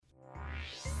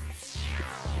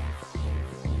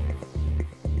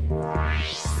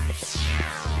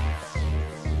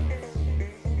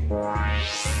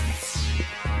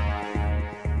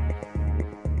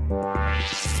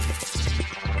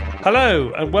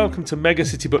Hello and welcome to Mega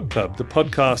City Book Club, the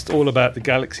podcast all about the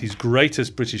galaxy's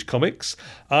greatest British comics.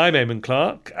 I'm Eamon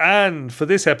Clark, and for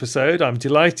this episode I'm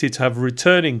delighted to have a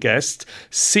returning guest,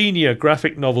 senior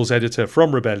graphic novels editor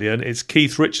from Rebellion. It's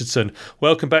Keith Richardson.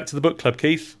 Welcome back to the book club,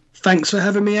 Keith. Thanks for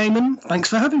having me, Eamon. Thanks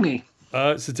for having me.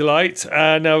 It's a delight.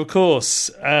 Now, of course,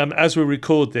 as we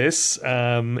record this,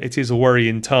 it is a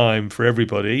worrying time for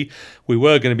everybody. We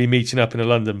were going to be meeting up in a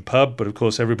London pub, but of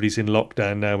course everybody's in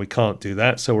lockdown now. We can't do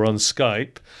that, so we're on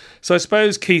Skype. So I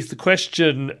suppose, Keith, the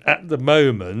question at the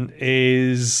moment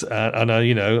is, and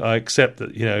I accept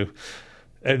that,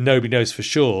 nobody knows for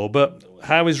sure, but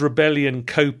how is Rebellion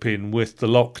coping with the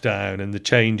lockdown and the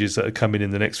changes that are coming in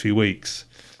the next few weeks?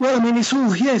 Well, I mean, it's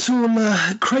all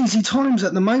crazy times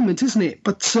at the moment, isn't it?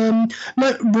 But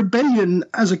no, Rebellion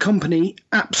as a company,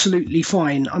 absolutely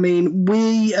fine. I mean,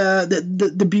 we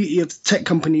the beauty of the tech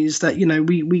company is that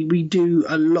we do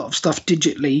a lot of stuff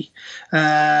digitally.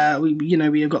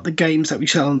 We have got the games that we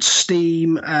sell on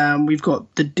Steam. We've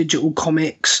got the digital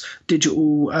comics,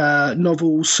 digital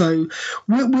novels. So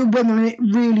we're running it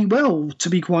really well, to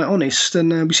be quite honest.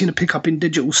 And we've seen a pickup in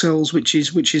digital sales, which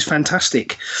is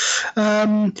fantastic.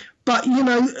 But,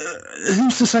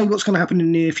 who's to say what's going to happen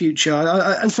in the near future?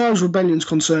 As far as Rebellion's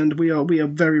concerned, we are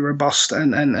very robust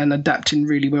and adapting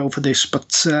really well for this. But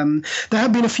there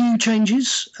have been a few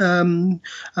changes.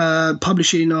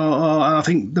 Publishing, I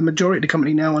think the majority of the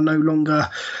company now are no longer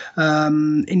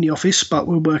in the office, but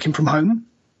we're working from home,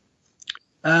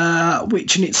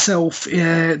 which in itself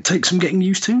takes some getting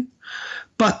used to.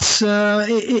 But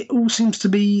it all seems to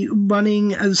be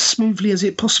running as smoothly as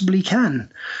it possibly can.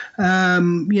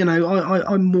 I'm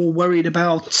more worried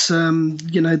about,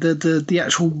 the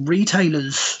actual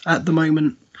retailers at the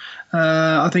moment.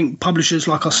 I think publishers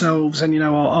like ourselves and,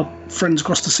 our friends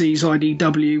across the seas,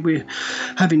 IDW, we're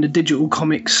having the digital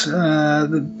comics.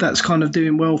 That's kind of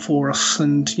doing well for us.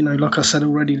 And, like I said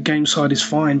already, the game side is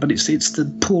fine, but it's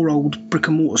the poor old brick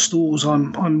and mortar stores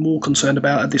I'm more concerned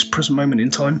about at this present moment in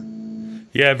time.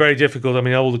 Yeah, very difficult. I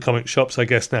mean, all the comic shops, I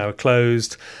guess, now are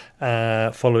closed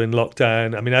following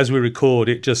lockdown. I mean, as we record,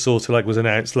 it just sort of was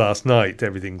announced last night,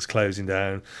 everything's closing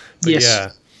down. But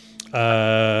yes.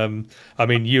 Yeah. I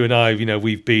mean, you and I,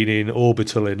 we've been in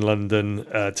Orbital in London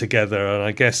together, and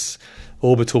I guess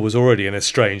Orbital was already in a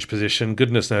strange position.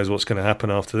 Goodness knows what's going to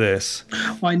happen after this.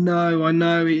 I know.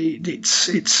 It's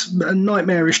a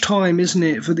nightmarish time, isn't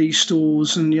it, for these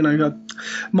stores? And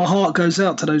my heart goes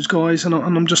out to those guys, and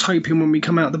I'm just hoping when we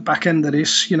come out the back end of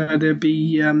this,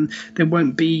 there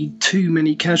won't be too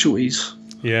many casualties.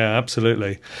 Yeah,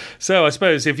 absolutely. So I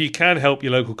suppose if you can help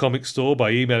your local comic store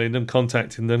by emailing them,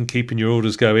 contacting them, keeping your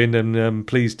orders going, then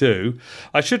please do.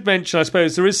 I should mention, I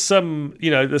suppose there is some,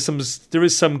 there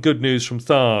is some good news from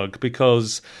Tharg,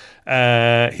 because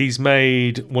he's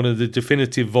made one of the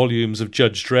definitive volumes of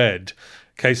Judge Dredd,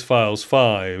 Case Files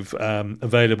 5,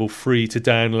 available free to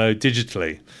download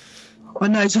digitally. I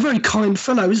know, he's a very kind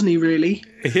fellow, isn't he, really?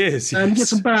 He is, yes. He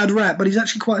gets a bad rap, but he's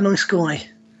actually quite a nice guy.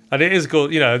 And it is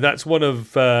good, that's one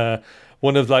of the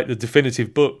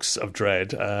definitive books of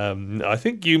Dredd. I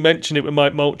think you mentioned it with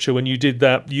Mike Mulcher when you did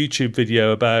that YouTube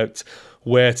video about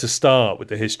where to start with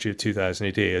the history of 2000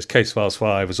 AD, as Case Files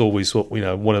 5 was always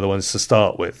one of the ones to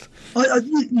start with. I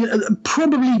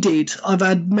probably did. I've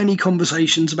had many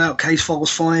conversations about Case Files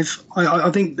 5.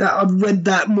 I think that I've read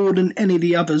that more than any of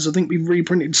the others. I think we've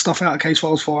reprinted stuff out of Case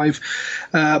Files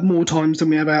 5 more times than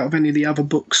we have out of any of the other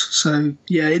books. So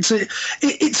yeah, it's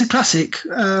a classic.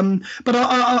 But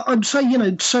I'd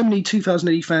say so many 2000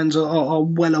 AD fans are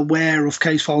well aware of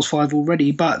Case Files 5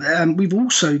 already. But we've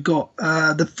also got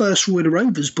the first Roy the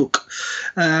Rovers book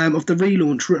of the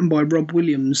relaunch, written by Rob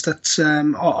Williams, that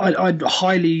I'd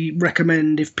highly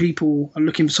recommend if people are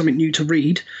looking for something new to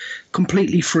read.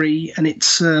 Completely free, and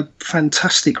it's a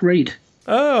fantastic read.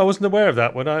 Oh, I wasn't aware of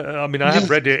that one. I mean, I have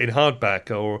read it in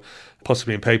hardback or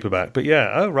possibly in paperback, but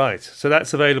yeah, oh right. So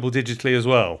that's available digitally as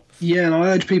well. Yeah, and I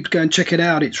urge people to go and check it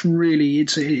out. It's really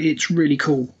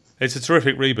cool. It's a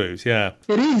terrific reboot, yeah.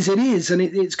 It is, and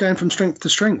it's going from strength to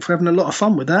strength. We're having a lot of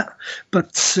fun with that.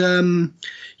 But,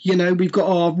 we've got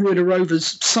our Roy the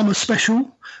Rovers summer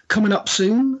special coming up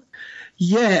soon.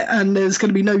 Yeah, and there's going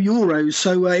to be no Euros.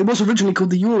 So it was originally called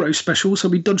the Euro Special, so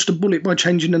we dodged a bullet by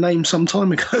changing the name some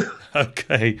time ago.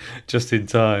 Okay, just in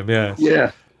time, yeah.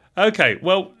 Yeah. Okay,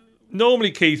 well, normally,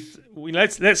 Keith,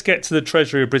 let's get to the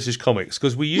treasury of British comics,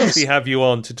 because we usually have you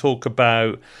on to talk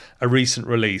about a recent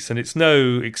release, and it's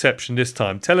no exception this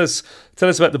time. Tell us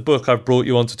about the book I've brought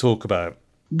you on to talk about.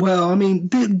 Well, I mean,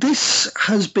 this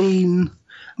has been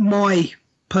my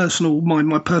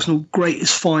my personal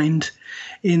greatest find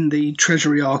in the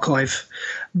Treasury archive.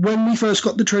 When we first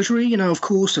got the Treasury, of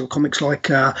course, there were comics like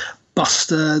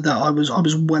Buster that I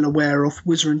was well aware of,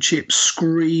 Whizzer and Chip,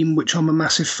 Scream, which I'm a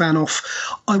massive fan of.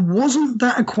 I wasn't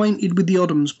that acquainted with the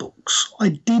Odhams books. I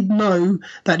did know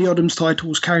that the Odhams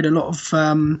titles carried a lot of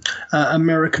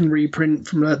American reprint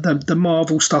from the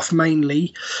Marvel stuff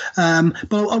mainly,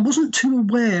 but I wasn't too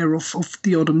aware of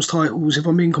the Odhams titles, if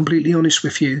I'm being completely honest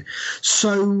with you.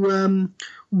 So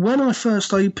when I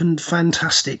first opened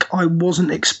Fantastic, I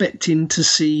wasn't expecting to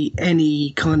see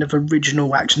any kind of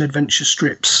original action adventure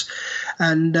strips.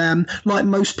 And like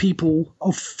most people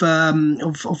of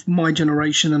my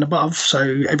generation and above,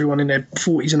 so everyone in their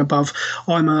 40s and above,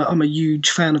 I'm a huge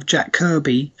fan of Jack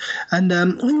Kirby. And I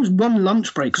think it was one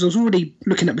lunch break, because I was already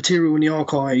looking at material in the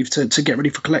archive to get ready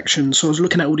for collections. So I was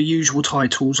looking at all the usual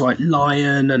titles like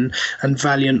Lion and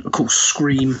Valiant, of course,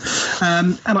 Scream.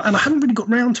 And I hadn't really got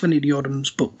round to any of the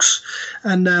Odhams books.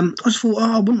 And I just thought,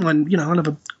 I wouldn't mind, I'll have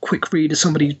a quick read of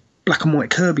somebody's black and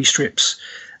white Kirby strips.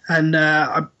 And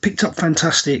I picked up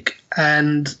Fantastic,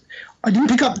 and I didn't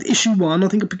pick up issue 1. I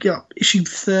think I picked up issue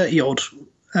 30 odd.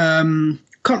 Can't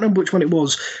remember which one it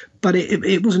was, but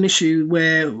it was an issue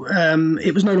where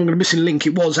it was no longer a missing link.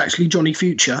 It was actually Johnny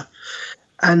Future,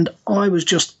 and I was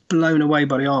just blown away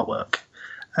by the artwork.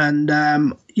 And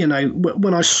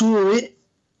when I saw it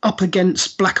up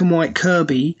against black and white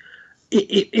Kirby,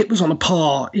 it was on a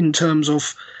par in terms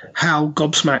of how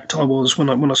gobsmacked I was when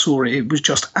I saw it. It was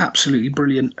just absolutely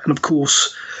brilliant. And of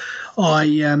course,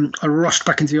 I rushed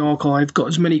back into the archive, got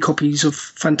as many copies of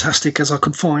Fantastic as I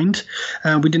could find.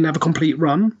 We didn't have a complete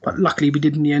run, but luckily we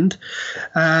did in the end.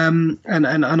 And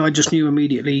I just knew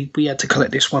immediately we had to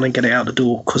collect this one and get it out the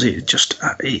door, because we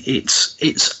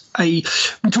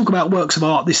talk about works of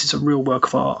art. This is a real work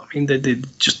of art. I mean,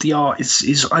 the art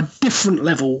is a different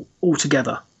level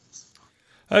altogether.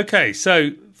 Okay,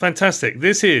 so Fantastic.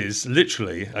 This is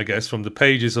literally, I guess, from the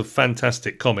pages of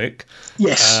Fantastic Comic.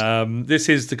 Yes. This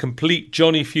is the complete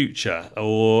Johnny Future,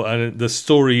 and the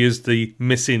story is the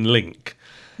missing link.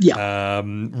 Yeah.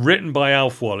 Written by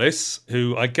Alf Wallace,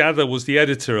 who I gather was the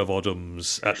editor of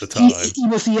Odhams at the time. He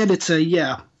was the editor,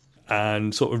 yeah.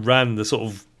 And sort of ran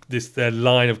their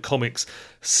line of comics,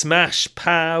 Smash,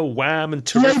 Pow, Wham, and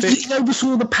Terrific. He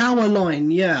oversaw the Power line,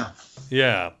 yeah.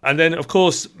 Yeah. And then, of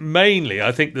course, mainly,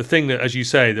 I think the thing that, as you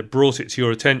say, that brought it to your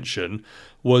attention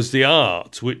was the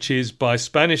art, which is by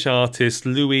Spanish artist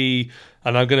Luis,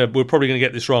 and we're probably going to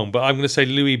get this wrong, but I'm going to say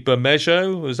Luis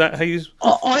Bermejo. Is that how you...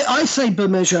 I say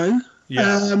Bermejo.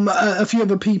 Yeah. A few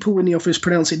other people in the office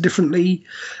pronounce it differently.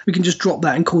 We can just drop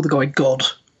that and call the guy God.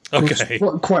 Okay.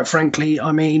 Quite frankly,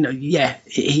 I mean, yeah,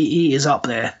 he is up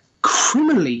there.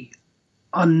 Criminally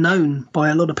unknown by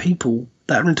a lot of people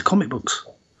that are into comic books.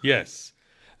 Yes.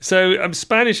 So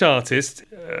Spanish artist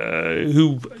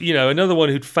who, another one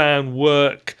who'd found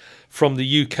work from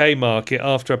the UK market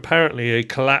after apparently a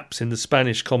collapse in the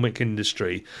Spanish comic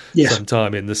industry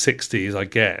sometime in the 60s, I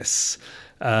guess.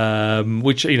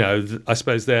 Which, I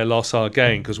suppose their loss, our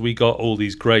gain, because we got all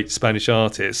these great Spanish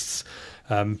artists.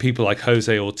 People like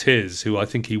Jose Ortiz, who I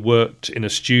think he worked in a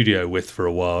studio with for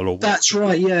a while. That's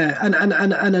right, yeah, and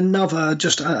another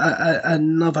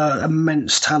another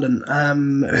immense talent.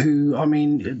 Who, I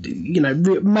mean,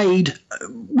 made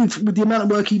with the amount of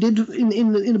work he did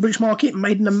in the British market,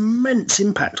 made an immense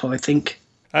impact, I think.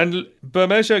 And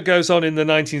Bermejo goes on in the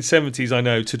 1970s, I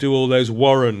know, to do all those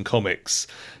Warren comics,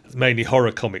 mainly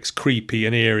horror comics, Creepy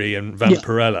and Eerie and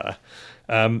Vampirella. Yeah.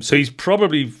 So he's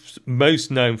probably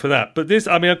most known for that. But this,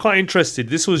 I mean, I'm quite interested.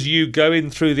 This was you going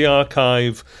through the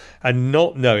archive and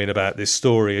not knowing about this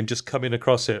story and just coming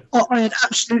across it. I had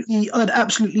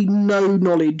absolutely no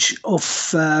knowledge of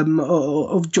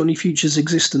Johnny Future's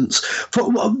existence. For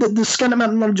the scant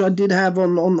amount of knowledge I did have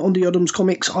on the Odhams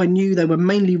comics, I knew they were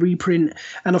mainly reprint,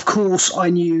 and of course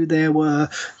I knew there were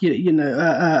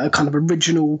a kind of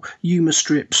original humour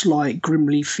strips like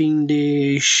Grimly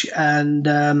Fiendish and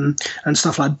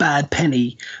stuff like Bad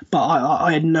Penny, but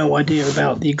I had no idea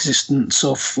about the existence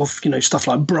of stuff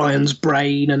like Brian's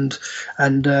Brain and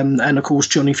of course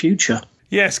Johnny Future.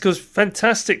 Yes, because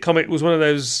Fantastic Comic was one of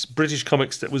those British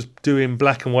comics that was doing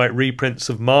black and white reprints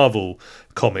of Marvel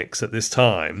comics at this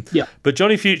time. Yeah. But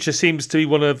Johnny Future seems to be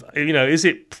one of, is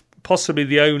it possibly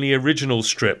the only original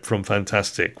strip from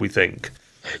Fantastic, we think?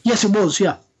 Yes, it was,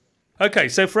 yeah. Okay,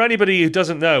 so for anybody who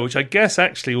doesn't know, which I guess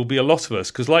actually will be a lot of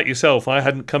us, because like yourself, I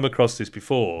hadn't come across this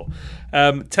before,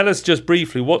 tell us just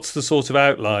briefly, what's the sort of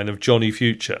outline of Johnny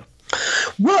Future?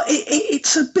 Well,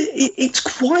 it's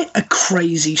quite a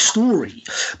crazy story,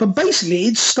 but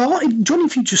basically, Johnny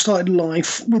Future started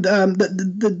life with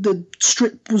the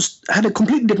strip had a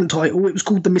completely different title. It was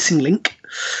called The Missing Link,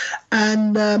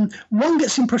 and one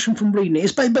gets the impression from reading it.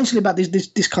 It's basically about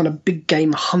this kind of big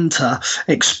game hunter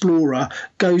explorer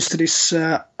goes to this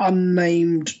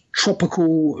unnamed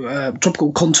tropical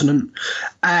continent,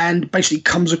 and basically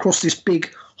comes across this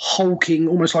big hulking,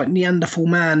 almost like Neanderthal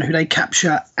man who they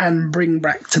capture and bring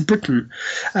back to Britain.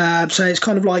 So it's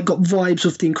kind of like got vibes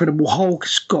of the Incredible Hulk.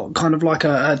 It's got kind of like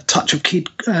a touch of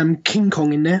King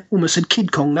Kong in there. Almost said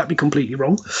Kid Kong, that'd be completely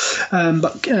wrong.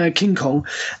 But King Kong.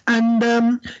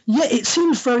 And it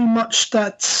seems very much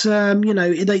that,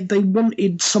 they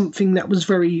wanted something that was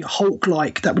very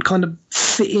Hulk-like, that would kind of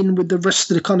fit in with the rest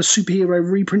of the kind of superhero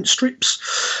reprint strips.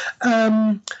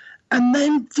 And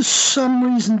then, for some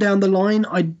reason down the line,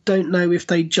 I don't know if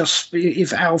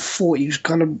Al thought he was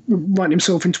kind of writing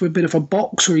himself into a bit of a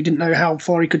box, or he didn't know how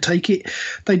far he could take it.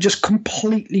 They just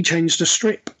completely changed the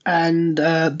strip, and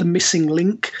The Missing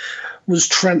Link was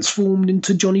transformed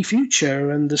into Johnny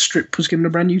Future, and the strip was given a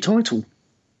brand new title.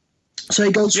 So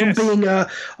he goes from being a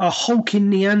hulking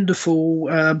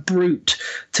Neanderthal brute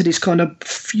to this kind of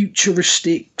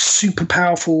futuristic, super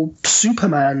powerful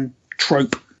Superman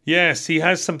trope. Yes, he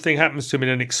has something happens to him in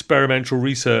an experimental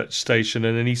research station,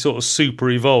 and then he sort of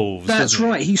super evolves. That's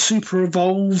right, he super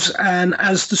evolves, and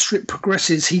as the strip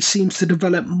progresses, he seems to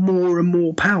develop more and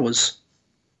more powers.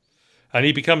 And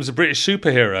he becomes a British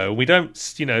superhero. We don't,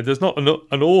 there's not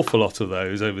an awful lot of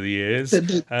those over the years,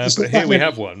 but here we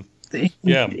have one.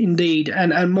 Yeah, indeed,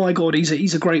 and my God,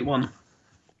 he's a great one.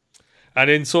 And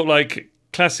in sort of like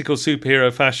classical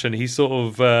superhero fashion, he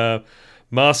sort of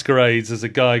masquerades as a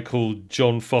guy called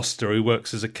John Foster who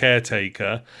works as a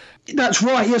caretaker. That's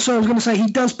right. Yeah, so I was going to say he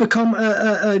does become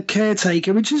a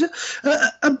caretaker, which is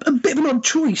a bit of an odd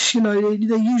choice. They're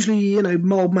usually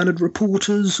mild-mannered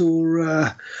reporters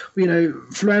or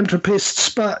philanthropists,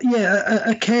 but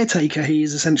a caretaker he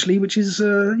is essentially, which is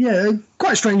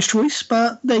quite a strange choice.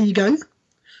 But there you go.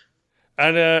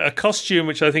 And a costume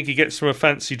which I think he gets from a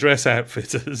fancy dress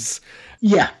outfitters.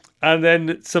 Yeah. And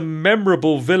then some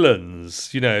memorable villains.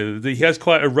 He has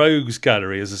quite a rogues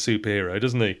gallery as a superhero,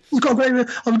 doesn't he? He's got a great.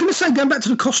 I was going to say, going back to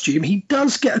the costume, he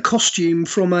does get a costume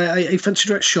from a fancy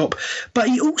dress shop, but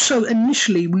he also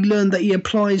initially we learned that he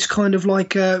applies kind of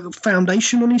like a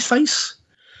foundation on his face.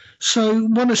 So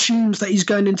one assumes that he's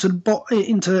going into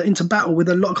battle with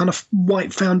a lot of kind of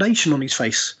white foundation on his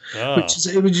face, which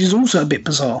is also a bit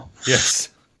bizarre. Yes.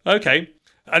 Okay.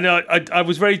 And I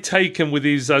was very taken with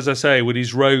his, as I say, with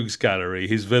his rogues gallery,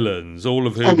 his villains, all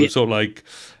of whom are sort of like,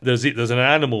 there's an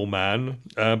animal man,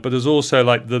 but there's also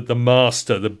like the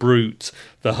master, the brute,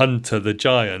 the hunter, the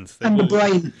giant. And the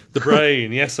brain. The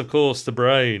brain, yes, of course, the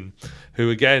brain, who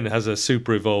again has a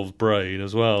super evolved brain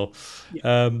as well.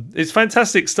 Yeah. It's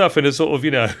fantastic stuff in a sort of,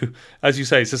 as you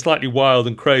say, it's a slightly wild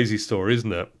and crazy story,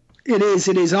 isn't it? It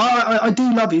is. I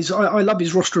do love I love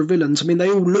his roster of villains. I mean,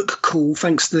 they all look cool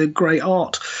thanks to the great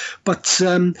art, but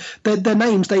their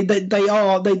names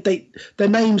their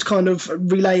names kind of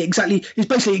relay exactly. It's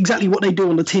basically exactly what they do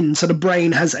on the tin. So the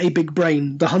brain has a big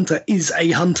brain. The hunter is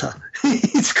a hunter.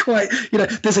 It's quite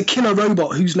There's a killer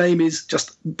robot whose name is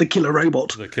just the killer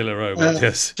robot. The killer robot,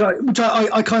 yes. Which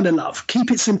I kind of love.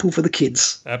 Keep it simple for the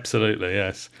kids. Absolutely,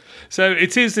 yes. So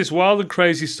it is this wild and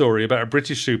crazy story about a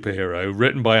British superhero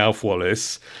written by Alf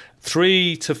Wallace,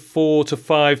 3 to 4 to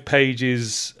 5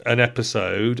 pages an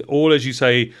episode, all, as you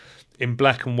say, in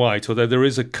black and white, although there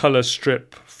is a colour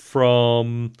strip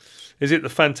from, is it the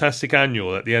Fantastic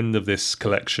Annual at the end of this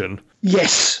collection?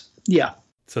 Yes, yeah.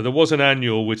 So there was an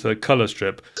annual with a colour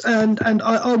strip. And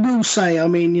I will say, I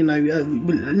mean,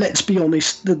 let's be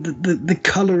honest, the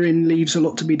colouring leaves a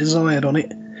lot to be desired on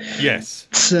it. Yes.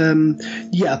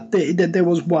 There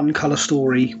was one colour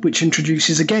story which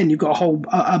introduces, again, you've got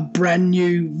a brand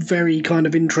new, very kind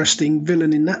of interesting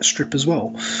villain in that strip as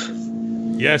well.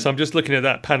 Yes, I'm just looking at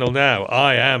that panel now.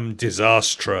 I am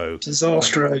Disastro.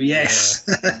 Disastro, yes.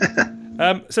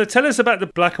 So tell us about the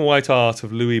black and white art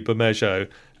of Louis Bermejo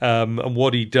and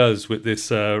what he does with this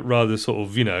rather sort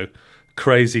of,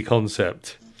 crazy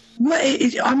concept. Well,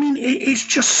 it's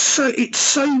just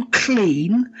so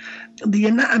clean. The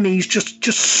anatomy is just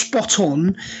spot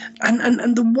on,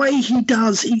 and the way he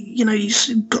does,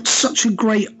 he's got such a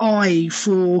great eye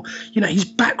for his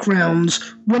backgrounds.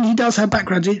 When he does have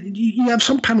backgrounds, you have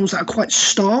some panels that are quite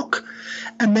stark,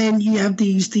 and then you have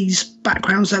these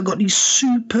backgrounds that have got these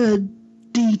super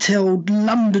detailed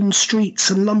London streets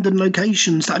and London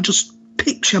locations that are just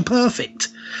picture perfect,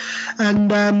 and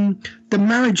the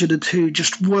marriage of the two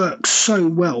just works so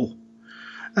well.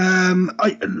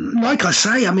 Like I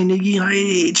say, I mean,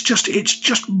 it's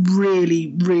just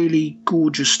really, really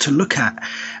gorgeous to look at,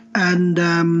 and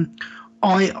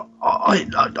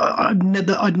I'd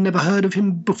never heard of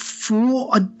him before.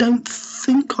 I don't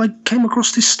think I came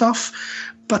across this stuff,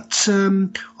 but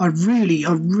I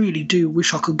really do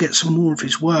wish I could get some more of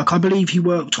his work. I believe he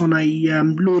worked on a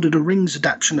Lord of the Rings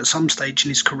adaptation at some stage in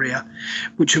his career,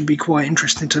 which would be quite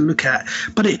interesting to look at.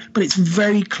 But it's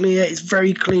very clear, it's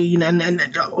very clean, and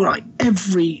like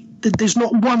there's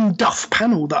not one duff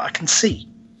panel that I can see.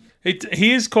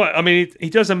 He is quite. I mean, he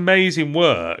does amazing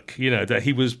work. That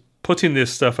he was putting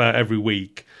this stuff out every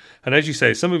week. And as you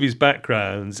say, some of his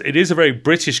backgrounds, it is a very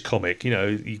British comic.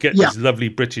 You get these lovely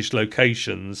British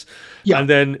locations. Yeah. And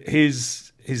then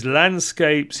his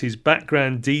landscapes, his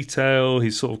background detail,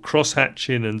 his sort of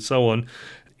cross-hatching and so on.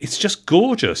 It's just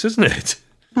gorgeous, isn't it?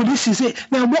 Well, this is it.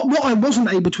 Now, what I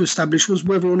wasn't able to establish was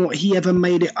whether or not he ever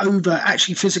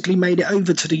actually physically made it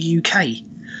over to the UK.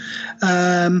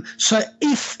 So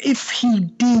if he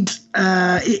did,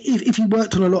 if he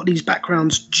worked on a lot of these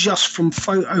backgrounds just from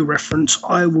photo reference,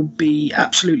 I will be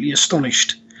absolutely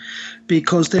astonished.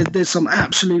 Because there's some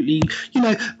absolutely,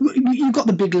 you've got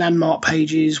the big landmark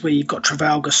pages where you've got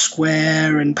Trafalgar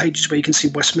Square and pages where you can see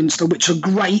Westminster, which are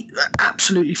great,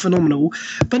 absolutely phenomenal.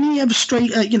 But then you have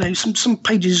straight, some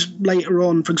pages later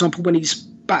on, for example, when he's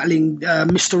battling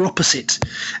Mr. Opposite,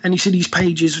 and you see these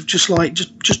pages of just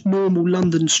normal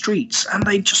London streets, and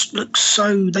they just look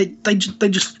they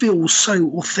just feel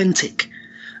so authentic.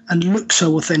 And look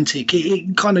so authentic.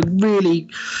 It kind of really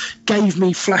gave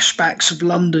me flashbacks of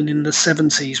London in the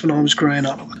 70s when I was growing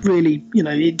up. Really,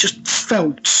 it just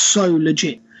felt so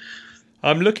legit.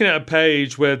 I'm looking at a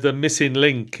page where the missing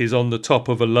link is on the top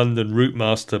of a London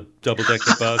Routemaster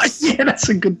double-decker bus. Yeah, that's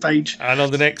a good page. And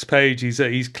on the next page,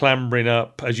 he's clambering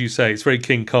up, as you say, it's very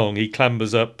King Kong. He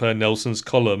clambers up Nelson's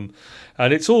column,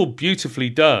 and it's all beautifully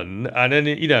done. And then,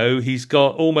 he's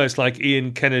got almost like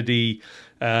Ian Kennedy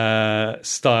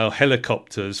style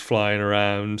helicopters flying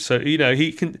around. So,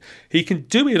 he can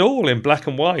do it all in black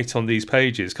and white on these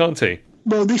pages, can't he?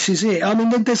 Well, this is it. I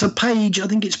mean, there's a page, I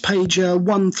think it's page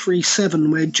 137,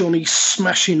 where Johnny's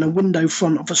smashing a window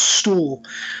front of a store,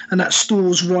 and that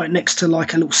store's right next to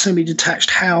like a little semi-detached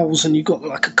house, and you've got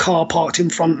like a car parked in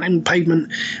front and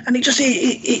pavement, and just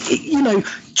seeing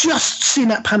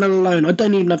that panel alone, I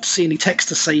don't even have to see any text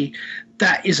to say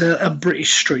that is a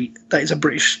British street. That is a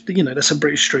British, that's a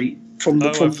British street from the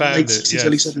late 60s,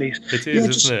 early 70s. It is,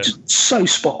 isn't it? Just so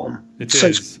spot on. It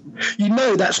is.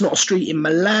 That's not a street in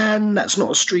Milan. That's not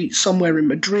a street somewhere in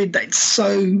Madrid. That's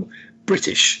so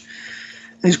British.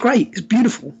 And it's great. It's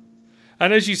beautiful.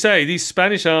 And as you say, these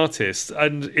Spanish artists,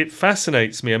 and it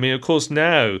fascinates me. I mean, of course,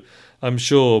 now I'm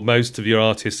sure most of your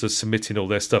artists are submitting all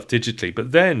their stuff digitally,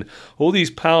 but then all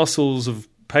these parcels of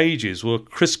pages were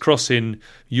crisscrossing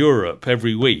Europe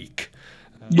every week.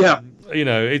 Yeah.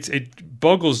 It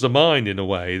boggles the mind in a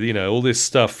way, all this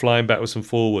stuff flying backwards and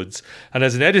forwards. And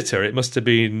as an editor, it must have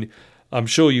been, I'm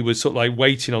sure you were sort of like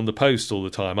waiting on the post all the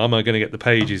time. Am I going to get the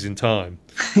pages in time?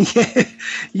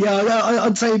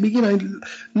 I'd say,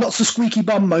 lots of squeaky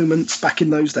bum moments back in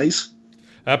those days.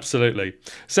 Absolutely.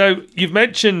 So you've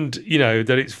mentioned,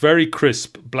 that it's very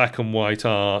crisp black and white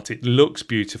art. It looks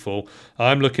beautiful.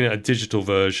 I'm looking at a digital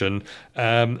version.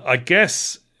 I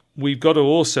guess we've got to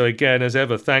also, again, as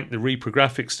ever, thank the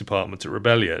reprographics department at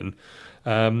Rebellion,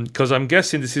 because I'm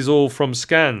guessing this is all from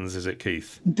scans, is it,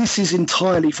 Keith? This is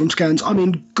entirely from scans. I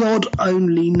mean, God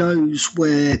only knows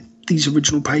where these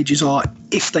original pages are,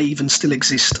 if they even still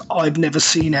exist. I've never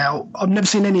seen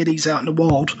any of these out in the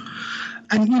wild.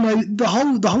 And the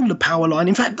whole of Powerline,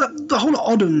 in fact, the whole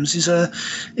of Oddums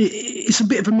it's a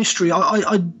bit of a mystery.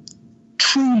 I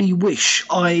truly wish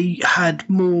I had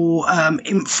more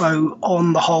info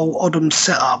on the whole Oddums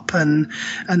setup and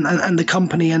the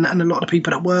company and a lot of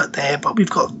people that work there, but we've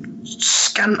got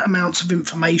scant amounts of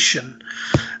information.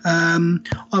 I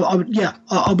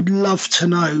would love to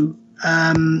know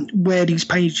where these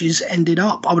pages ended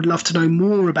up. I would love to know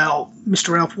more about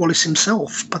Mr. Alf Wallace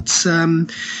himself. But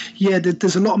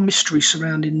there's a lot of mystery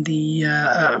surrounding the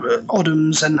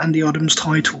Oddums and the Oddums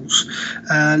titles.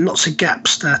 Lots of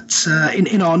gaps that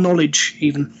in our knowledge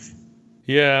even.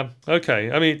 Yeah,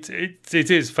 okay. I mean,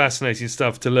 it is fascinating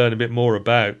stuff to learn a bit more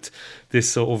about this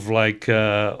sort of like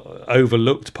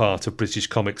overlooked part of British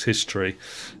comics history.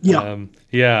 Yeah.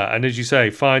 And as you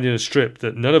say, finding a strip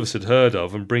that none of us had heard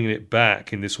of and bringing it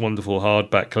back in this wonderful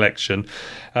hardback collection.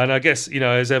 And I guess,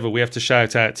 as ever, we have to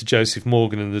shout out to Joseph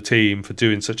Morgan and the team for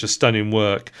doing such a stunning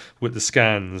work with the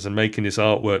scans and making this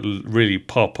artwork really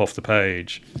pop off the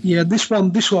page. Yeah, this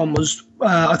one was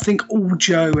I think all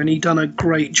Joe, and he done a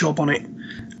great job on it.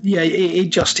 Yeah,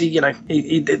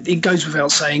 it goes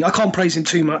without saying. I can't praise him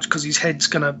too much because his head's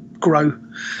going to grow.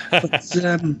 But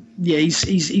yeah,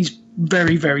 he's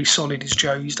very, very solid as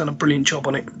Joe. He's done a brilliant job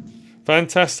on it.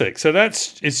 Fantastic. So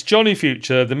it's Johnny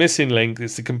Future, The Missing Link.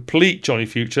 It's the complete Johnny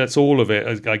Future. That's all of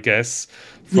it, I guess,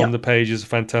 from the pages. A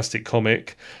fantastic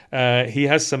comic. He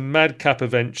has some madcap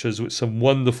adventures with some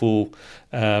wonderful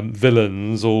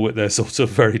villains, all with their sort of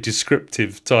very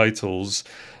descriptive titles.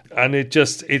 And it's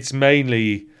just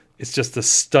the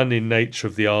stunning nature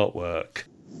of the artwork.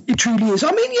 It truly is.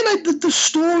 I mean, the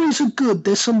stories are good.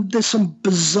 There's some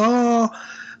bizarre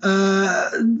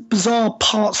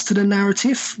parts to the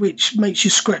narrative which makes you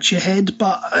scratch your head,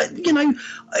 but in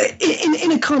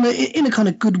a kind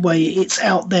of good way. It's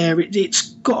out there. It's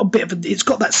got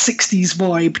that 60s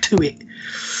vibe to it.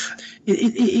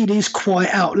 It is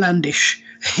quite outlandish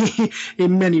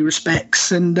in many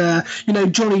respects, and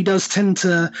Johnny does tend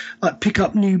to pick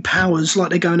up new powers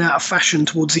like they're going out of fashion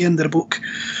towards the end of the book.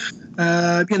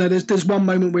 There's one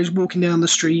moment where he's walking down the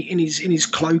street in his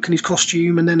cloak and his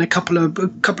costume, and then a couple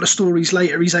of stories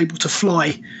later he's able to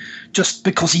fly just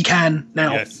because he can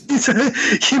now. Yes. There's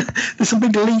some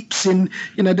big leaps in.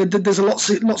 There's lots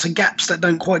of gaps that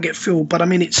don't quite get filled, but I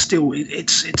mean it's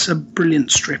a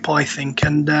brilliant strip, I think,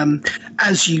 and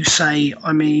as you say,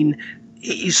 I mean,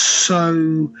 it is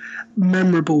so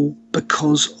memorable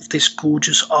because of this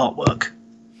gorgeous artwork.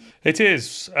 It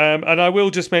is. And I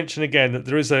will just mention again that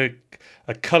there is a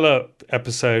colour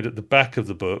episode at the back of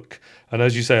the book. And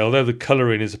as you say, although the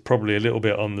colouring is probably a little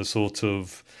bit on the sort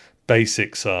of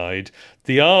basic side,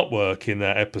 the artwork in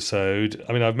that episode,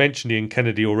 I mean, I've mentioned Ian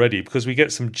Kennedy already, because we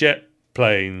get some jet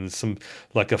planes, some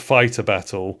like a fighter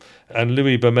battle, and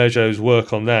Louis Bermejo's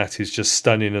work on that is just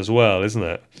stunning as well, isn't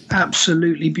it?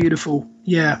 Absolutely beautiful.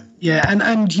 Yeah, and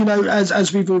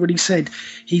as we've already said,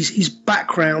 his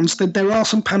backgrounds, that there are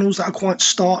some panels that are quite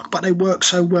stark, but they work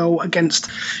so well against,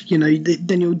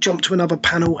 then you'll jump to another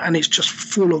panel and it's just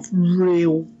full of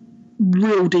real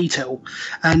detail,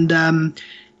 and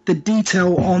the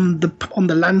detail on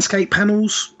the landscape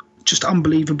panels, just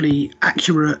unbelievably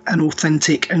accurate and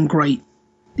authentic and great.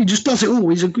 He just does it all.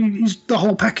 He's the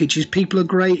whole package. His people are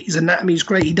great. His anatomy is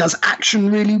great. He does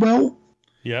action really well.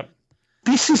 Yep.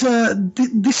 This is an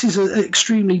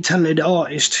extremely talented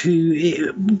artist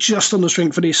who, just on the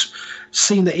strength of this,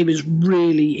 seen that he was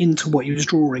really into what he was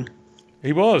drawing.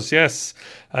 He was, yes.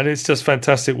 And it's just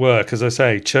fantastic work, as I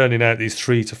say, churning out these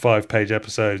 3 to 5 page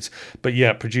episodes. But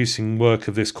yeah, producing work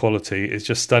of this quality is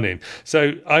just stunning.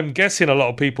 So I'm guessing a lot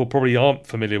of people probably aren't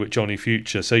familiar with Johnny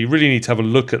Future. So you really need to have a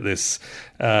look at this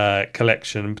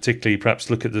collection, and particularly perhaps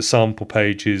look at the sample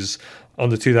pages on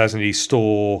the 2000E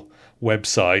store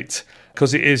website,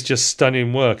 because it is just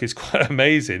stunning work. It's quite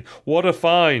amazing. What a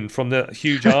find from the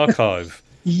huge archive.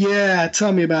 Yeah,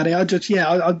 tell me about it. I'm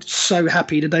so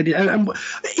happy that they did, and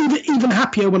even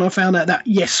happier when I found out that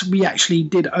yes, we actually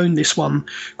did own this one.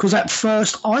 Because at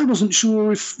first I wasn't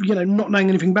sure if, not knowing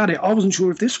anything about it, I wasn't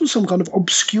sure if this was some kind of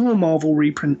obscure Marvel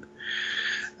reprint.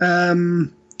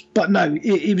 But no,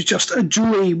 it was just a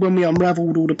joy when we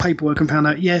unravelled all the paperwork and found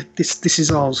out, yeah, this is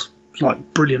ours.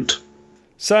 Like, brilliant.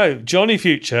 So, Johnny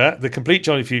Future, the complete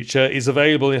Johnny Future, is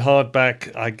available in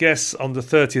hardback, I guess, on the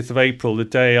 30th of April, the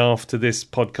day after this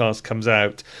podcast comes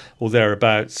out, or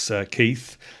thereabouts,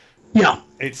 Keith. Yeah.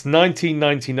 It's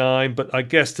 $19.99, but I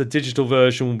guess the digital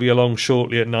version will be along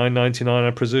shortly at $9.99,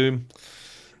 I presume.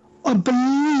 I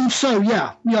believe so,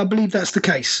 yeah. Yeah, I believe that's the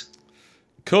case.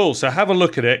 Cool. So have a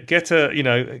look at it. Get a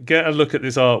look at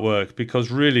this artwork, because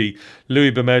really,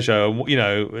 Louis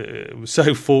Bermejo, was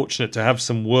so fortunate to have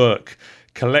some work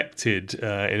collected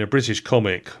in a British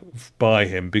comic by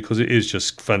him, because it is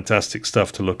just fantastic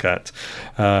stuff to look at.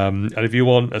 And if you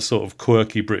want a sort of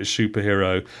quirky British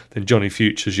superhero, then Johnny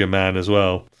Future's your man as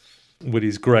well, with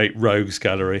his great rogues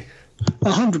gallery.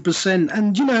 100%.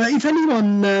 And if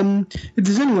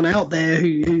there's anyone out there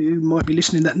who might be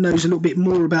listening that knows a little bit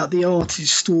more about the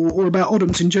artist or about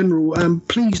Oddums in general,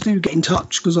 please do get in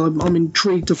touch, because I'm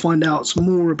intrigued to find out some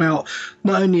more about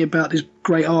not only about this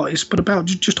great artist, but about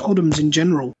just Oddums in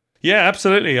general. Yeah,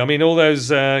 absolutely. I mean, all those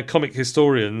comic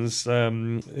historians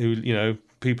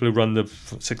people who run the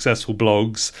successful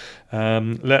blogs,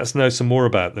 let us know some more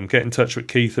about them. Get in touch with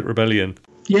Keith at Rebellion.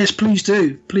 Yes, please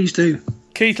do. Please do.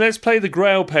 Keith, let's play the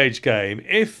Grail page game. Do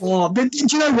you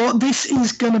know what? This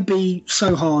is going to be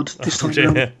so hard this time.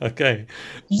 Yeah, okay.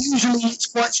 Usually it's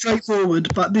quite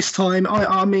straightforward, but this time,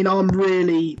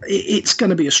 it's going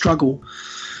to be a struggle.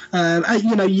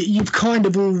 You've kind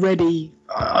of already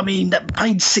I mean, that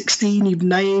page 16 you've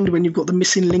named when you've got the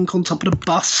missing link on top of the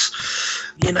bus.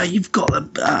 You know, you've got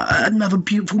another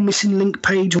beautiful missing link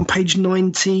page on page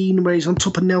 19 where he's on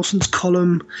top of Nelson's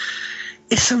column.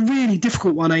 It's a really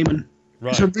difficult one, Eamon.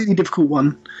 Right. It's a really difficult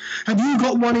one. Have you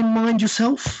got one in mind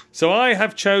yourself? So I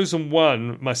have chosen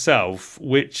one myself,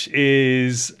 which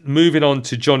is moving on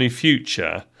to Johnny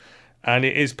Future. And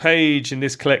it is page in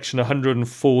this collection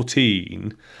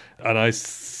 114. And I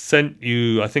sent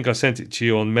it to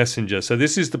you on Messenger. So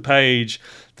this is the page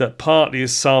that partly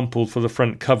is sampled for the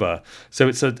front cover. So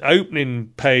it's an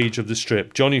opening page of the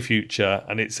strip, Johnny Future,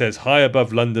 and it says, high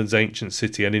above London's ancient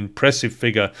city, an impressive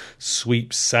figure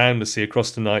sweeps soundlessly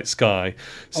across the night sky.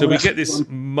 So we get this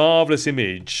marvellous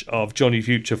image of Johnny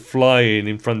Future flying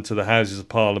in front of the Houses of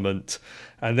Parliament.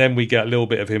 And then we get a little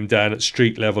bit of him down at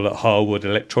street level at Harwood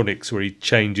Electronics, where he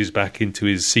changes back into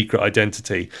his secret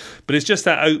identity. But it's just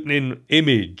that opening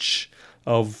image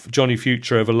of Johnny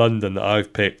Future over London that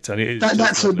I've picked, and it is you've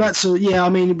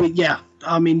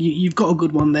got a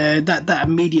good one there. That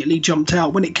immediately jumped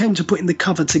out when it came to putting the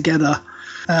cover together.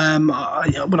 When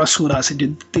I saw that, I said,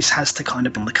 "This has to kind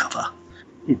of be on the cover."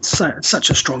 It's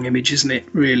such a strong image, isn't it?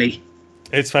 Really,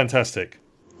 it's fantastic.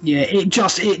 Yeah, it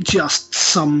just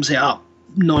sums it up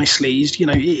nicely.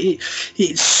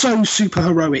 It's so super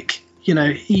heroic. You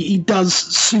know, he does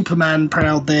Superman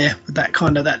proud there with that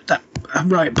kind of that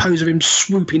heroic pose of him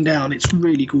swooping down. It's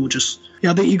really gorgeous. Yeah,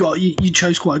 I think you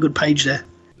chose quite a good page there.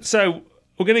 So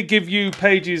we're going to give you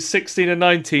pages 16 and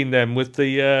 19 then with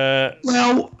the.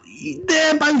 Well,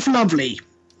 they're both lovely,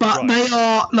 but right. They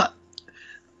are. Look,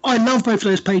 I love both of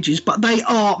those pages, but they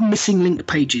are missing link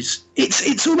pages.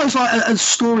 It's almost like a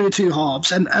story of two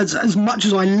halves, and as much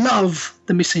as I love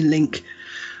the missing link,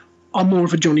 I'm more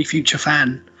of a Johnny Future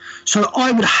fan. So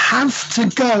I would have to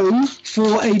go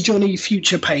for a Johnny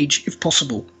Future page if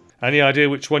possible. Any idea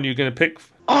which one you're going to pick?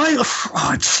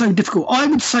 It's so difficult. I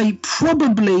would say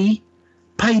probably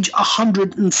page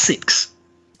 106.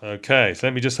 Okay, so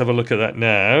let me just have a look at that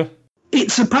now.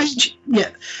 It's a page, yeah.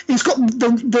 It's got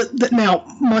the now,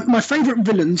 my favourite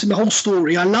villains in the whole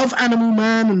story. I love Animal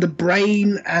Man and the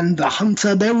Brain and the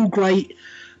Hunter. They're all great.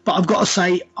 But I've got to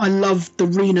say, I love the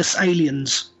Renus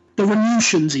aliens. The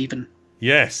Renutians even.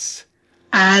 Yes.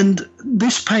 And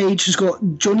this page has got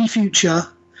Johnny Future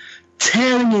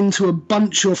tearing into a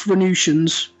bunch of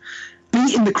Renutians,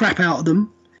 beating the crap out of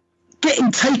them,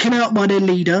 getting taken out by their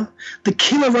leader, the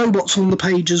killer robots on the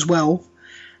page as well.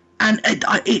 And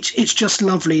it's just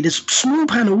lovely. There's small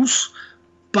panels,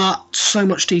 but so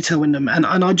much detail in them. And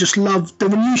I just love the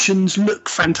Renutians look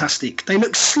fantastic. They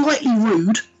look slightly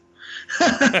rude.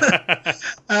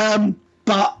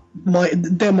 But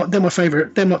they're my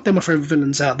favourite. They're my favourite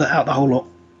villains out the whole lot.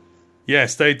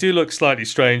 Yes, they do look slightly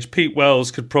strange. Pete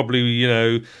Wells could probably,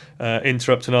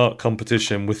 interrupt an art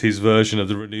competition with his version of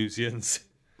the Renusians.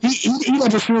 He'd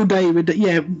have a field day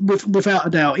without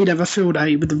a doubt. He'd have a field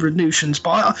day with the Renutians.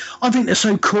 But I think they're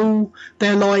so cool.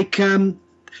 They're like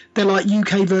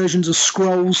UK versions of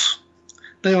Skrulls.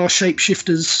 They are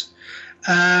shapeshifters.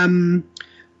 In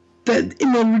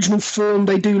their original form,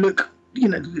 they do look, a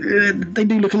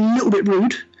little bit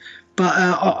rude. But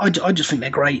I just think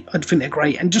they're great. I think they're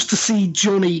great. And just to see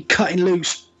Johnny cutting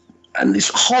loose and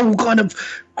this whole kind of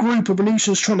group of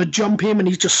Venusians trying to jump him and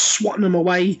he's just swatting them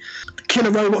away. The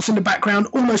killer robots in the background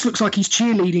almost looks like he's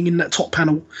cheerleading in that top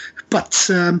panel. But,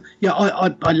 I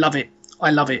love it. I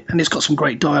love it. And it's got some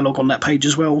great dialogue on that page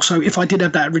as well. So if I did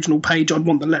have that original page, I'd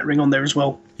want the lettering on there as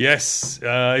well. Yes,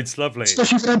 it's lovely.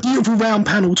 Especially for that beautiful round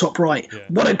panel top right. Yeah.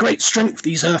 What a great strength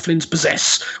these Earthlings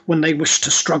possess when they wish to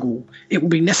struggle. It will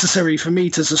be necessary for me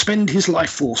to suspend his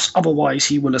life force, otherwise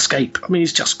he will escape. I mean,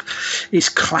 it's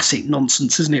classic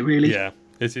nonsense, isn't it, really? Yeah,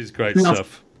 it is great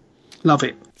stuff. Love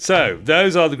it. So,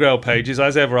 those are the Grail pages.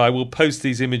 As ever, I will post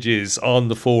these images on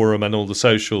the forum and all the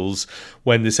socials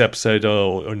when this episode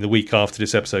or in the week after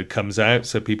this episode comes out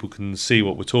so people can see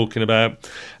what we're talking about.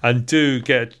 And do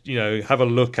get, have a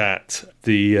look at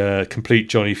the complete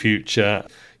Johnny Future.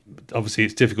 Obviously,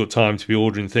 it's a difficult time to be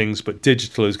ordering things, but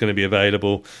digital is going to be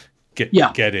available. Get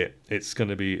it. It's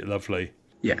going to be lovely.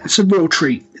 Yeah, it's a real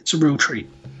treat.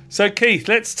 So, Keith,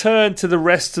 let's turn to the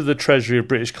rest of the treasury of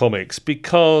British comics,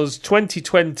 because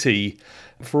 2020,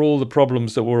 for all the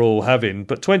problems that we're all having,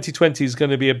 but 2020 is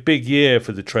going to be a big year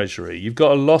for the treasury. You've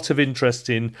got a lot of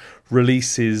interesting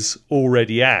releases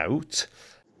already out.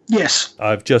 Yes.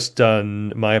 I've just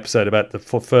done my episode about the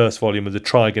first volume of the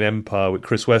Trigon Empire with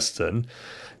Chris Weston.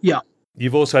 Yeah.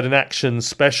 You've also had an action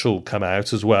special come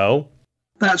out as well.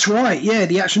 That's right, yeah,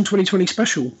 the Action 2020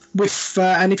 special. With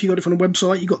and if you got it from the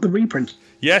website, you got the reprint.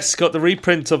 Yes, got the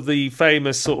reprint of the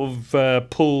famous sort of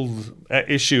pulled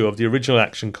issue of the original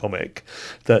Action comic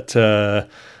that,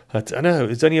 I don't know,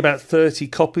 it's only about 30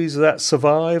 copies of that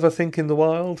survive, I think, in the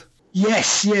wild.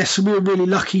 Yes, we were really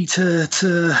lucky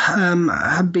to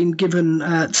have been given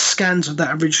scans of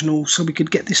that original so we could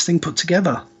get this thing put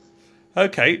together.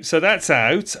 Okay, so that's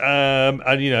out, and,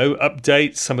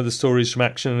 updates some of the stories from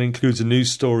Action and includes a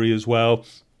news story as well.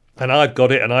 And I've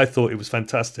got it, and I thought it was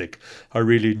fantastic. I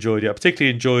really enjoyed it. I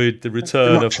particularly enjoyed the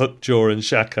return of Hookjaw and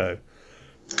Shako.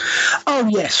 Oh,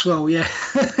 yes, well, yeah.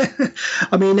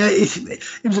 I mean, it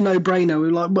was a no-brainer.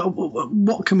 We were like, well,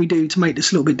 what can we do to make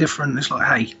this a little bit different? It's like,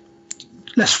 hey,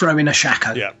 let's throw in a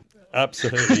Shako. Yeah.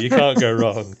 Absolutely, you can't go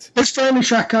wrong. It's fairly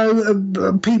Shako.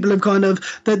 People have kind of...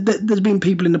 There's been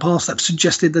people in the past that have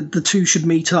suggested that the two should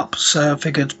meet up, so I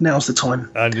figured now's the time.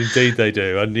 And indeed they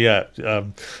do. And yeah,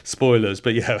 spoilers,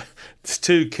 but yeah, it's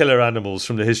two killer animals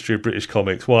from the history of British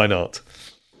comics. Why not?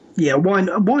 Yeah, why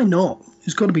not?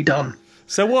 It's got to be done.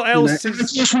 So what else?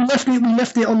 Yes, we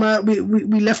left it on that.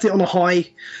 We left it on a high,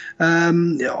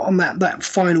 on that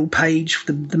final page.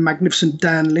 The magnificent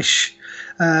Dan Lish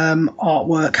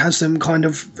artwork has them kind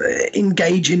of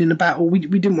engaging in a battle. We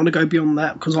didn't want to go beyond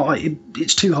that because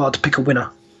it's too hard to pick a winner,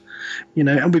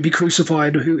 and we'd be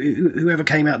crucified. Whoever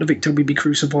came out the victor would be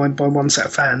crucified by one set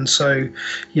of fans. So,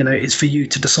 it's for you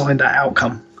to decide that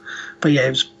outcome. But yeah,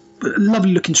 it was a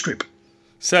lovely looking strip.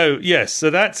 So, yes, so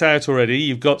that's out already.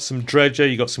 You've got some Dredger,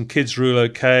 you've got some Kids Rule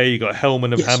OK, you've got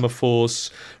Hellman of Hammer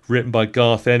Force, written by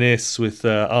Garth Ennis, with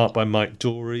art by Mike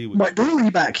Dorey. Mike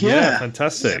Dorey back, yeah. Yeah,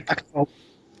 fantastic.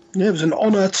 Yeah, it was an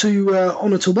honour to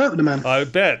work with the man. I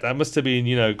bet. That must have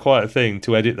been, quite a thing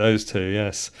to edit those two,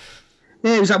 yes.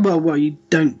 Yeah, it was like, well, you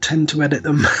don't tend to edit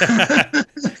them.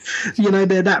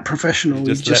 They're that professional.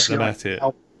 You just let them at it.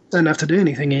 Don't have to do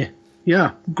anything here.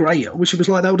 Yeah, great. I wish it was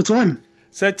like that all the time.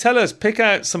 So tell us, pick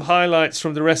out some highlights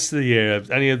from the rest of the year,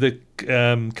 any of the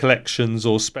collections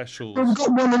or specials. Well, we've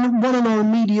got one on our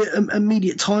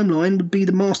immediate timeline would be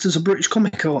the Masters of British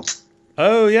Comic Art.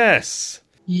 Oh, yes.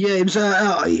 Yeah, it was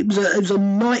a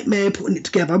nightmare putting it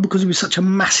together because it was such a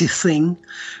massive thing.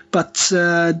 But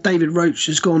David Roach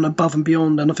has gone above and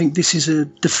beyond, and I think this is a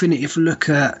definitive look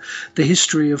at the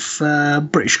history of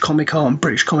British comic art and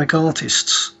British comic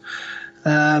artists.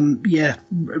 Really,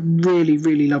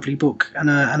 really lovely book and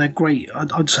a great,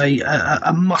 I'd say,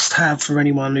 a must-have for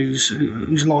anyone who's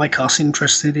like us,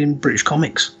 interested in British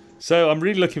comics. So I'm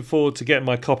really looking forward to getting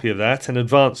my copy of that. An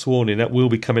advance warning, that will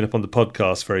be coming up on the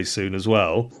podcast very soon as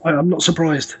well. I'm not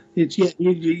surprised. You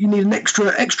need an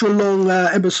extra long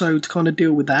episode to kind of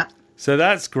deal with that. So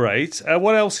that's great.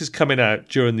 What else is coming out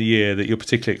during the year that you're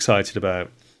particularly excited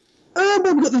about?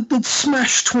 Well, we've got the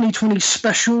Smash 2020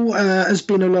 special. Has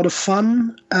been a lot of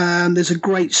fun. There's a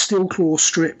great Steel Claw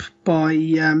strip by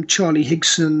Charlie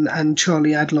Higson and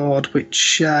Charlie Adlard,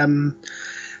 which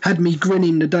had me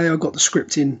grinning the day I got the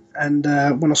script in. And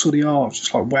when I saw the art, I was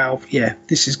just like, wow, yeah,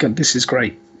 this is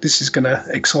great. This is going to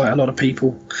excite a lot of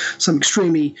people. So I'm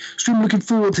extremely looking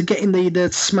forward to getting the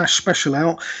Smash special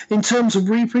out. In terms of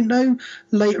reprint, though,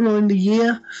 later on in the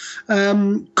year,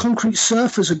 Concrete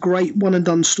Surfer's a great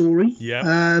one-and-done story.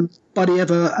 Yeah. By the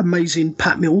ever-amazing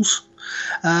Pat Mills.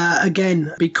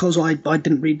 Again, because I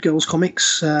didn't read girls'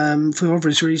 comics for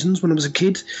obvious reasons when I was a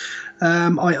kid,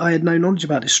 I had no knowledge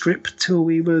about this strip till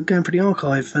we were going through the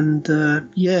archive. And, the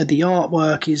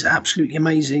artwork is absolutely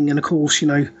amazing. And, of course,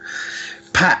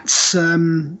 Pat's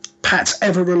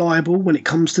ever reliable when it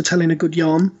comes to telling a good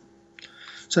yarn.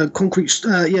 So Concrete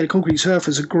Surfer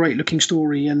is a great looking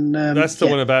story, and that's the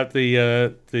one about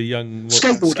the young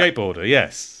skateboarder.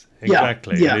 Yes,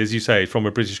 exactly. Yeah. As you say, from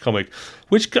a British comic.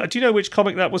 Do you know which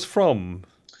comic that was from?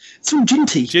 It's from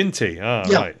Ginty.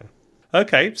 Right.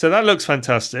 Okay, so that looks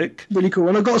fantastic. Really cool,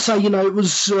 and I've got to say, it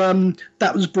was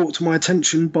that was brought to my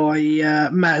attention by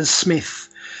Maz Smith.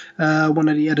 One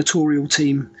of the editorial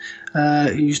team,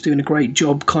 who's doing a great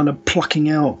job kind of plucking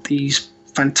out these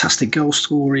fantastic girl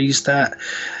stories that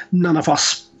none of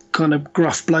us kind of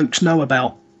gruff blokes know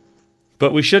about.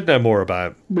 But we should know more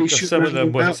about. Some of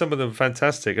them are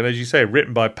fantastic. And as you say,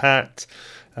 written by Pat.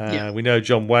 We know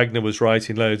John Wagner was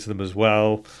writing loads of them as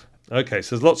well. Okay,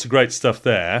 so there's lots of great stuff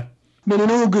there. Well, in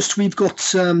August, we've got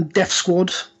Death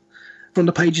Squad from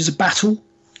the pages of Battle.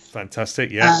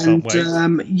 Fantastic, yeah, can't wait.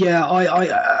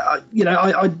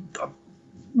 I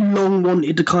long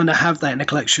wanted to kind of have that in a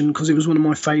collection because it was one of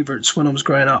my favourites when I was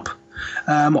growing up.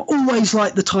 I always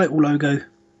liked the title logo.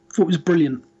 Thought it was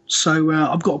brilliant. So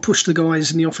I've got to push the guys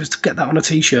in the office to get that on a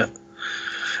T-shirt.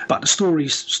 But the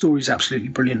story's absolutely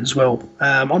brilliant as well.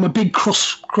 I'm a big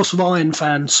Cross of Iron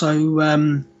fan,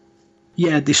 so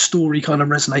this story kind of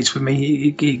resonates with me.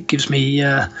 It gives me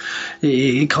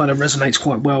it kind of resonates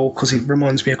quite well because it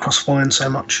reminds me of Cross of Iron so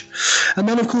much. And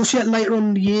then of course, later on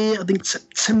in the year, I think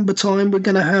September time, we're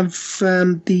going to have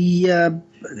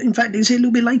in fact, is it a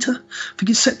little bit later? I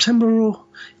think it's September, or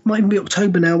it might even be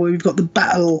October now, where we've got the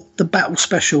Battle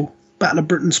special, Battle of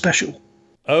Britain special.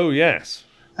 Oh yes.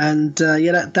 And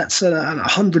that's a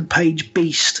 100-page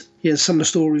beast. Yeah, some of the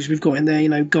stories we've got in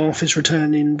there. Garth is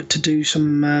returning to do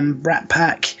some Rat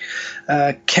Pack.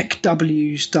 Keck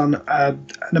W's done an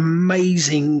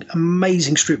amazing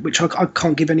strip, which I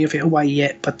can't give any of it away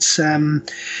yet. But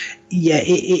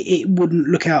it wouldn't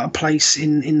look out of place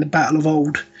in the Battle of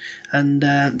Old. And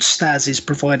Staz is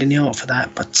providing the art for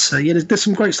that. But there's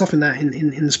some great stuff in that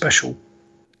in the special.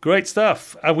 Great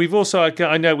stuff. And we've also,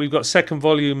 I know we've got second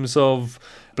volumes of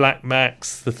Black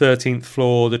Max, The 13th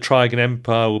Floor, The Trigon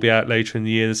Empire will be out later in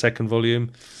the year, the second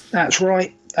volume. That's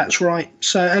right.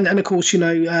 So, and of course,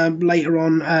 later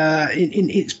on,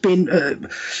 it's been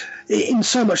in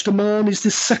so much demand is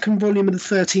the second volume of The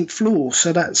 13th Floor.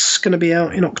 So that's going to be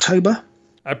out in October.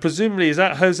 Presumably, is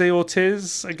that Jose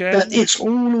Ortiz again? It's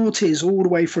all Ortiz all the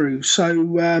way through. So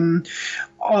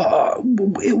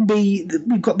it'll be,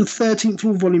 we've got the 13th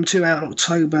Floor Volume 2 out in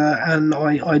October, and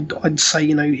I'd say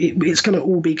it's going to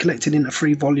all be collected into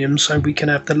 3 volumes, so we can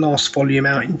have the last volume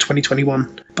out in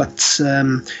 2021. But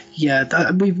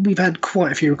we've had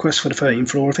quite a few requests for the 13th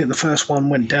Floor. I think the first one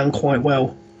went down quite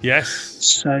well. Yes.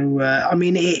 So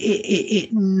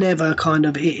it never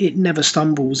it never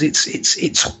stumbles.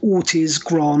 It's Ortiz,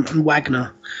 Grant, and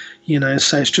Wagner.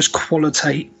 So it's just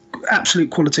quality,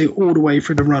 absolute quality all the way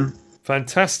through the run.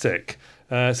 Fantastic.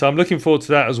 So I'm looking forward to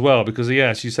that as well because,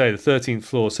 as you say, the 13th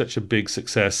Floor is such a big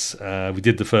success. We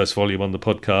did the first volume on the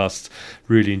podcast,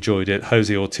 really enjoyed it.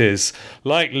 Jose Ortiz,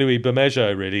 like Louis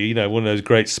Bermejo, really, one of those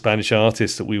great Spanish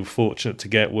artists that we were fortunate to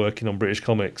get working on British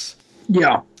comics.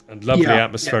 Yeah. And lovely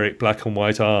atmospheric black and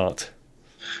white art.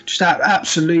 Just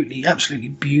absolutely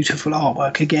beautiful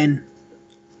artwork again.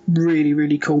 Really,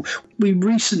 really cool. We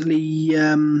recently,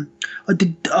 I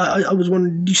was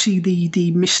wondering, did you see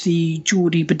the Misty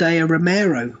Jordi Badea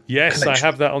Romero? Yes, collection? I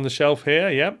have that on the shelf here.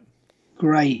 Yep.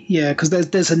 Great, yeah, because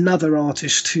there's another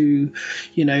artist who,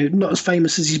 not as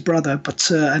famous as his brother, but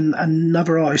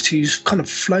another artist who's kind of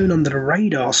flown under the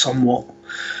radar somewhat.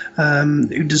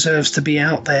 Who deserves to be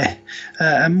out there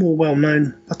and more well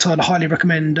known. I'd highly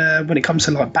recommend when it comes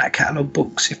to like back catalogue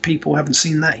books. If people haven't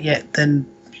seen that yet, then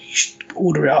you should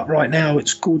order it up right now.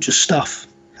 It's gorgeous stuff.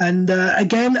 And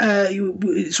again,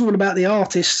 it's all about the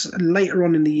artists later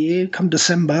on in the year, come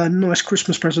December. A nice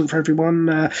Christmas present for everyone.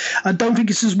 I don't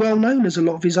think it's as well known as a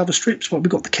lot of his other strips, but we've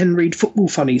got the Ken Reid football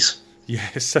funnies.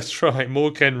 Yes, that's right.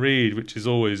 More Ken Reid, which is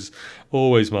always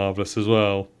marvellous as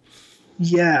well.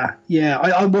 Yeah.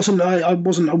 I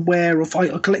wasn't aware of.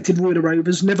 I collected Roy the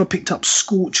Rovers, never picked up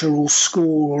Scorcher or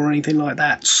Score or anything like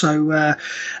that. So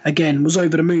again, was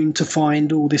over the moon to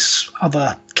find all this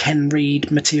other Ken Reid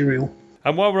material.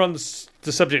 And while we're on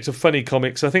the subject of funny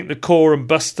comics, I think the Core and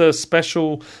Buster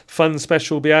fun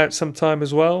special will be out sometime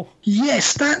as well.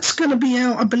 Yes, that's going to be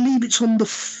out. I believe it's on the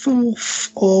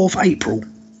 4th of April.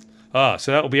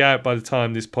 So that will be out by the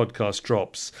time this podcast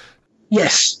drops.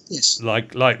 Yes.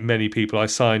 Like many people, I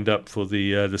signed up for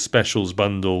the specials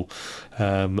bundle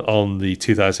on the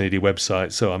 2000 AD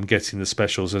website, so I'm getting the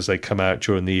specials as they come out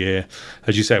during the year.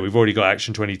 As you say, we've already got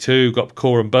Action 22, got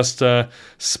Core and Buster,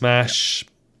 Smash,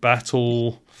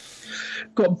 Battle.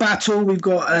 Got Battle, we've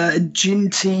got a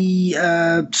Ginty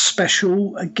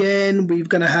special again. We're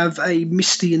going to have a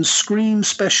Misty and Scream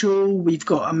special. We've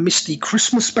got a Misty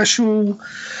Christmas special.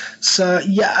 So,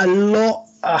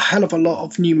 a hell of a lot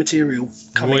of new material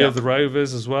coming Roy up. of the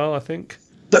Rovers as well, I think.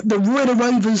 The Roy of the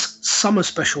Rovers summer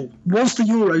special was the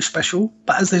Euro special,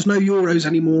 but as there's no Euros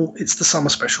anymore, it's the summer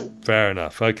special. Fair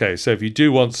enough. Okay, so if you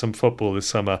do want some football this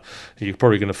summer, you're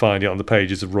probably going to find it on the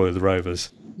pages of Roy of the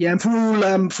Rovers. Yeah, and for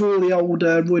all the old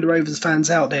Roy of the Rovers fans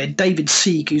out there, David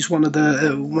Sieg, who's one of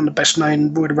the best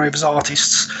known Roy of the Rovers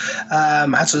artists,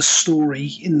 has a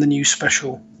story in the new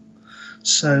special.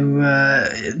 So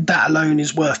that alone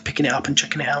is worth picking it up and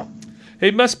checking it out.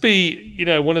 It must be,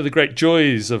 one of the great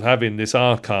joys of having this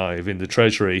archive in the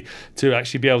Treasury to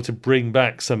actually be able to bring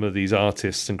back some of these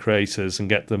artists and creators and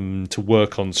get them to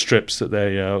work on strips that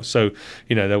they're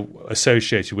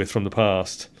associated with from the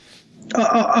past.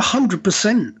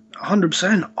 100%.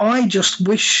 100%. I just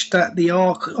wish that the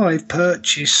archive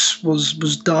purchase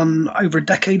was done over a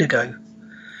decade ago.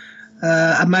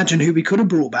 Imagine who we could have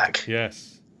brought back. Yes.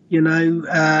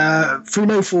 through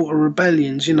no fault of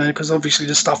Rebellions, because obviously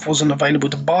the stuff wasn't available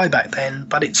to buy back then.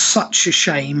 But it's such a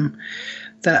shame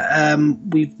that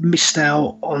we've missed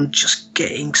out on just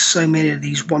getting so many of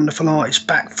these wonderful artists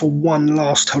back for one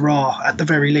last hurrah at the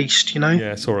very least,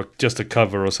 Yes, or just a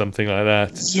cover or something like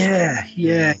that. Yeah,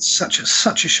 it's such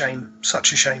a shame,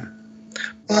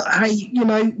 But hey,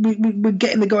 we're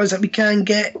getting the guys that we can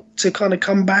get to kind of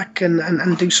come back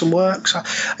and do some work. So,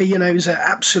 it was an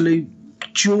absolute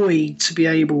joy to be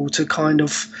able to kind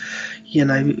of,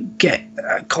 get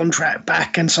a contract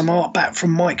back and some art back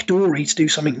from Mike Dory to do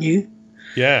something new.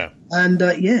 Yeah. And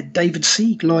David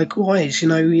Sieg, likewise.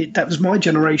 That was my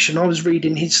generation. I was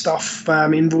reading his stuff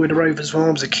in Void Rovers when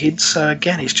I was a kid. So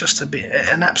again, it's just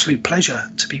an absolute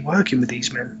pleasure to be working with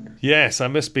these men. Yes, that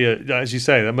must be as you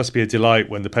say, that must be a delight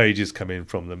when the pages come in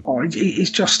from them. Oh, it's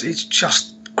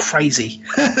just crazy.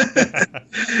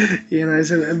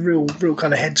 It's a real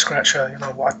kind of head scratcher.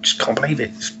 I just can't believe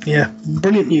it.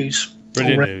 Brilliant news.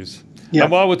 Brilliant news. Yeah.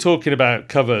 And while we're talking about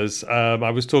covers,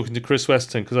 I was talking to Chris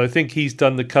Weston because I think he's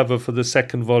done the cover for the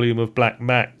second volume of Black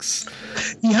Max.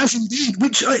 He has indeed,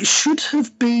 which should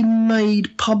have been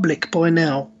made public by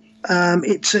now.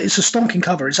 It's a stonking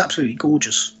cover. It's absolutely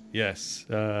gorgeous. Yes,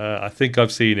 I think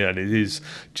I've seen it, and it is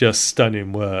just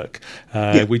stunning work.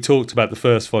 We talked about the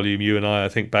first volume, you and I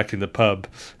think, back in the pub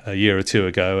a year or two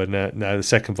ago, and now the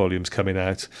second volume's coming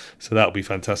out, so that'll be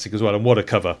fantastic as well. And what a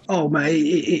cover! Oh, mate,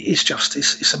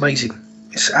 it's amazing.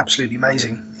 It's absolutely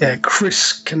amazing. Yeah,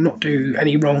 Chris cannot do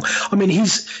any wrong. I mean,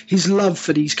 his love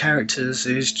for these characters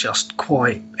is just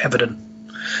quite evident.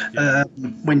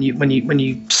 When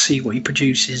you see what he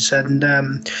produces,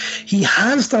 and he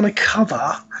has done a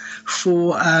cover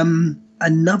for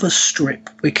another strip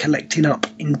we're collecting up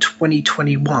in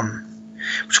 2021,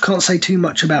 which I can't say too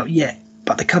much about yet,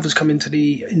 but the cover's come into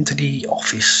the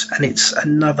office, and it's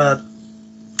another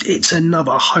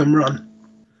home run.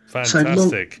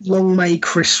 Fantastic. So long may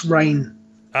Chris reign.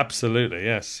 Absolutely,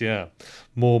 yes, yeah.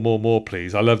 More,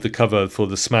 please. I love the cover for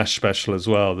the Smash special as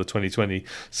well, the 2020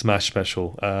 Smash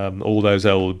special. All those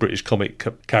old British comic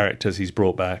characters he's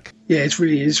brought back. Yeah, he's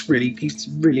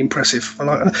really impressive.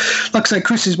 Like I say,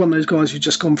 Chris is one of those guys who's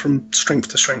just gone from strength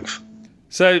to strength.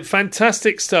 So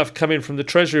fantastic stuff coming from the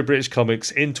Treasury of British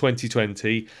Comics in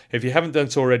 2020. If you haven't done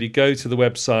so already, go to the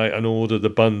website and order the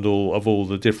bundle of all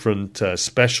the different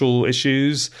special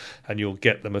issues, and you'll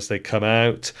get them as they come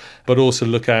out. But also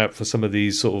look out for some of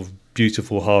these sort of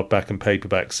beautiful hardback and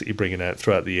paperbacks that you're bringing out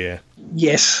throughout the year.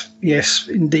 Yes,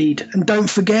 indeed. And don't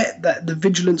forget that the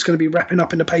Vigilant's going to be wrapping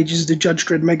up in the pages of the Judge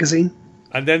Dredd magazine.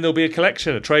 And then there'll be a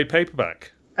collection, a trade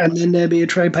paperback. And then there'll be a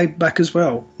trade paperback as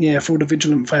well. Yeah, for all the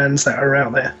Vigilant fans that are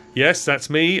out there. Yes, that's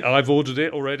me. I've ordered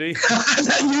it already.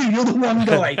 You're the one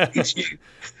guy. It's you.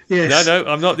 Yes. No,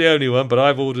 I'm not the only one, but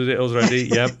I've ordered it already.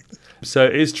 Yeah. So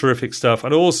it is terrific stuff.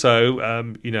 And also,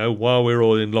 while we're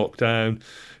all in lockdown,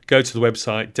 go to the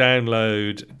website,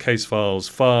 download Case Files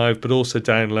 5, but also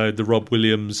download the Rob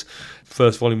Williams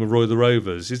first volume of Roy the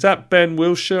Rovers. Is that Ben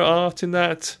Wilshire art in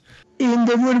that? In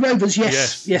the Roy the Rovers,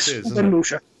 yes. Yes, it is, Ben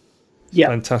Wilshire. Yeah.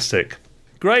 Fantastic.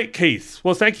 Great, Keith.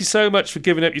 Well, thank you so much for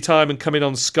giving up your time and coming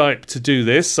on Skype to do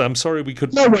this. I'm sorry we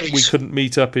couldn't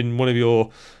meet up in one of your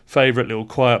favourite little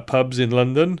quiet pubs in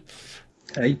London.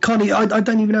 I don't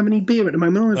even have any beer at the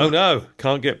moment either. Oh no,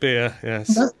 can't get beer.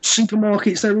 Yes. No,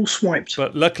 supermarkets, they're all swiped.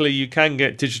 But luckily you can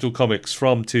get digital comics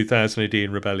from 2000 AD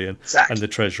and Rebellion and the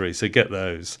Treasury, so get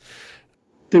those.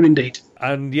 Do indeed.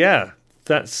 And yeah,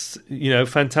 that's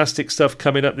fantastic stuff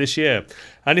coming up this year.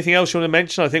 Anything else you want to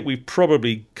mention? I think we've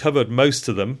probably covered most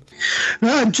of them.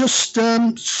 No, just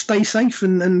stay safe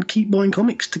and keep buying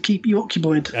comics to keep you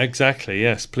occupied. Exactly,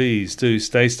 yes. Please do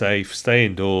stay safe, stay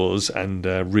indoors, and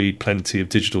read plenty of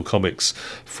digital comics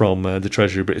from the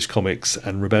Treasury of British Comics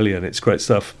and Rebellion. It's great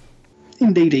stuff.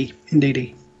 Indeedy.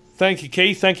 Thank you,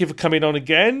 Keith. Thank you for coming on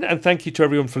again. And thank you to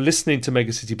everyone for listening to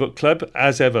Mega City Book Club.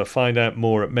 As ever, find out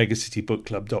more at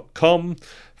megacitybookclub.com.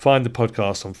 Find the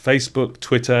podcast on Facebook,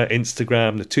 Twitter,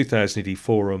 Instagram, the 2000 AD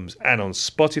forums, and on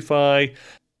Spotify.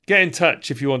 Get in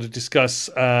touch if you want to discuss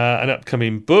an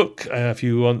upcoming book. If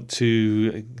you want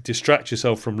to distract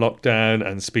yourself from lockdown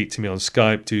and speak to me on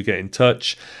Skype, do get in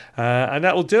touch. And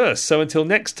that will do us. So until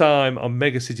next time on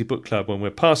Mega City Book Club, when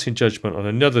we're passing judgment on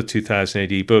another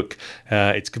 2000 AD book,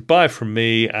 it's goodbye from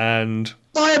me and...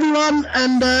 Bye, everyone,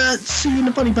 and see you in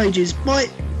the funny pages. Bye.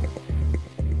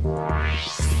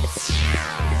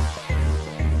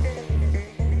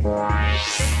 Wow.